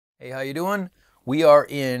Hey, how you doing? We are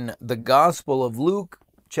in the Gospel of Luke,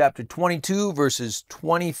 chapter 22, verses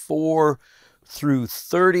 24 through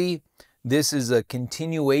 30. This is a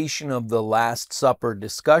continuation of the Last Supper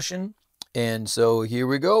discussion. And so here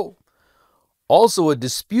we go. Also, a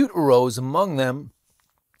dispute arose among them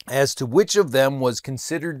as to which of them was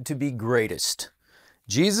considered to be greatest.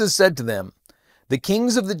 Jesus said to them, "The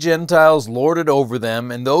kings of the Gentiles lord it over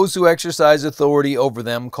them, and those who exercise authority over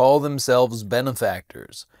them call themselves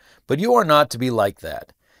benefactors. But you are not to be like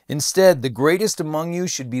that. Instead, the greatest among you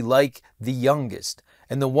should be like the youngest,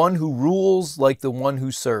 and the one who rules like the one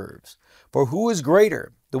who serves. For who is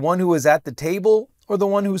greater, the one who is at the table or the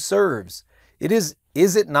one who serves? Is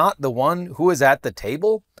it not the one who is at the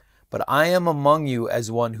table? But I am among you as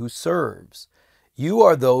one who serves. You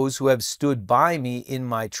are those who have stood by me in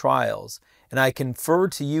my trials, and I confer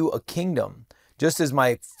to you a kingdom, just as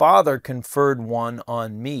my Father conferred one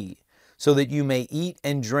on me, so that you may eat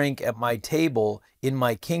and drink at my table in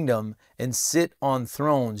my kingdom and sit on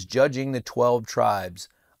thrones judging the 12 tribes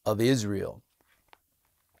of Israel."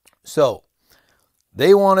 So,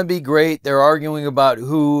 they want to be great. They're arguing about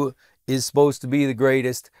who is supposed to be the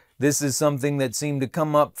greatest. This is something that seemed to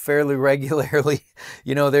come up fairly regularly.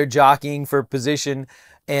 They're jockeying for position.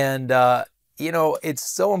 And, it's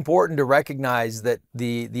so important to recognize that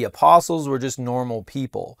the apostles were just normal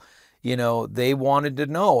people. They wanted to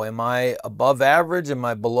know, am I above average? Am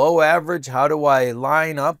I below average? How do I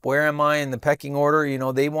line up? Where am I in the pecking order?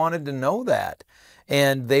 They wanted to know that.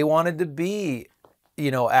 And they wanted to be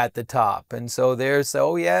at the top. And so there's,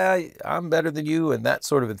 oh yeah, I'm better than you, and that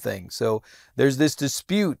sort of a thing. So there's this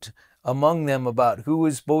dispute among them about who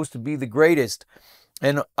is supposed to be the greatest.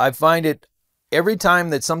 And I find it every time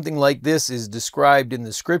that something like this is described in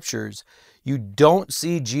the scriptures, you don't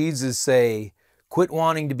see Jesus say, "Quit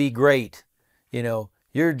wanting to be great.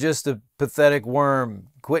 You're just a pathetic worm.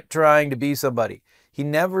 Quit trying to be somebody." He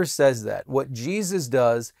never says that. What Jesus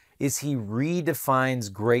does is he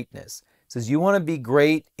redefines greatness. Says, you want to be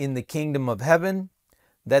great in the kingdom of heaven?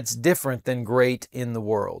 That's different than great in the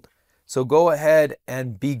world. So go ahead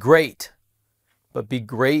and be great, but be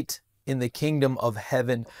great in the kingdom of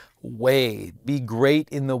heaven way. Be great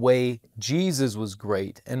in the way Jesus was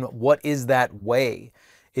great. And what is that way?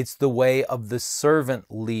 It's the way of the servant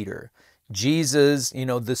leader. Jesus,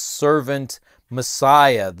 the servant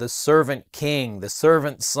Messiah, the servant King, the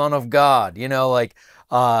servant Son of God,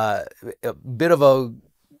 a bit of a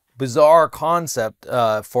bizarre concept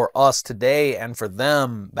for us today, and for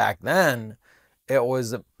them back then, it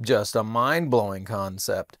was just a mind-blowing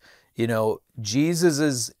concept. Jesus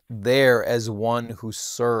is there as one who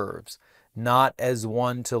serves, not as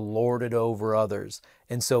one to lord it over others.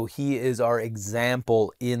 And so he is our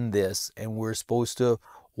example in this, and we're supposed to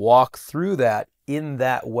walk through that in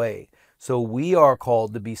that way. So we are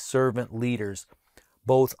called to be servant leaders,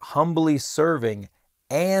 both humbly serving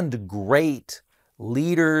and great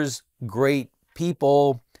leaders, great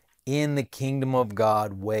people in the kingdom of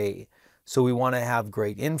God way. So we want to have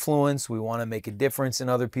great influence. We want to make a difference in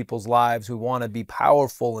other people's lives. We want to be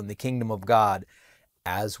powerful in the kingdom of God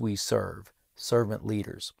as we serve, servant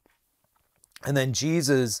leaders. And then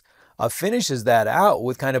Jesus finishes that out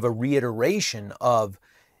with kind of a reiteration of,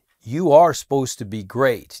 you are supposed to be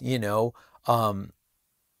great. You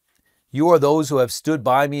are those who have stood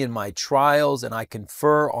by me in my trials, and I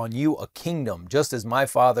confer on you a kingdom, just as my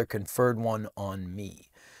Father conferred one on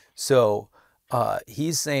me. So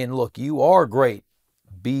he's saying, look, you are great.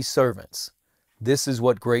 Be servants. This is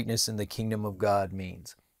what greatness in the kingdom of God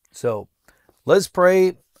means. So let's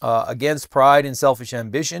pray against pride and selfish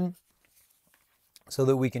ambition, so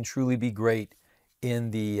that we can truly be great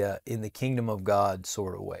in the kingdom of God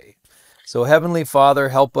sort of way. So Heavenly Father,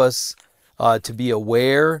 help us to be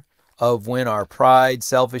aware of when our pride,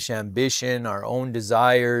 selfish ambition, our own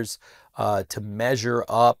desires to measure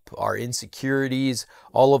up, our insecurities,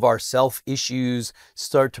 all of our self-issues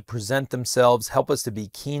start to present themselves. Help us to be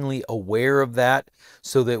keenly aware of that,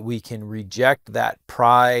 so that we can reject that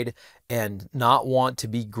pride and not want to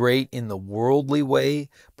be great in the worldly way,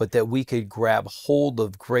 but that we could grab hold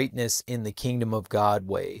of greatness in the kingdom of God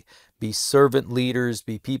way. Be servant leaders,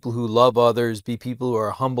 be people who love others, be people who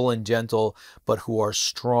are humble and gentle, but who are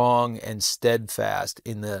strong and steadfast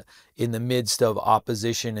in the midst of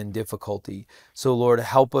opposition and difficulty. So Lord,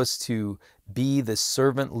 help us to be the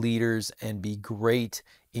servant leaders and be great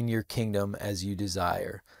in your kingdom as you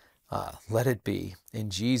desire. Let it be. In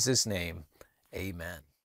Jesus' name, amen.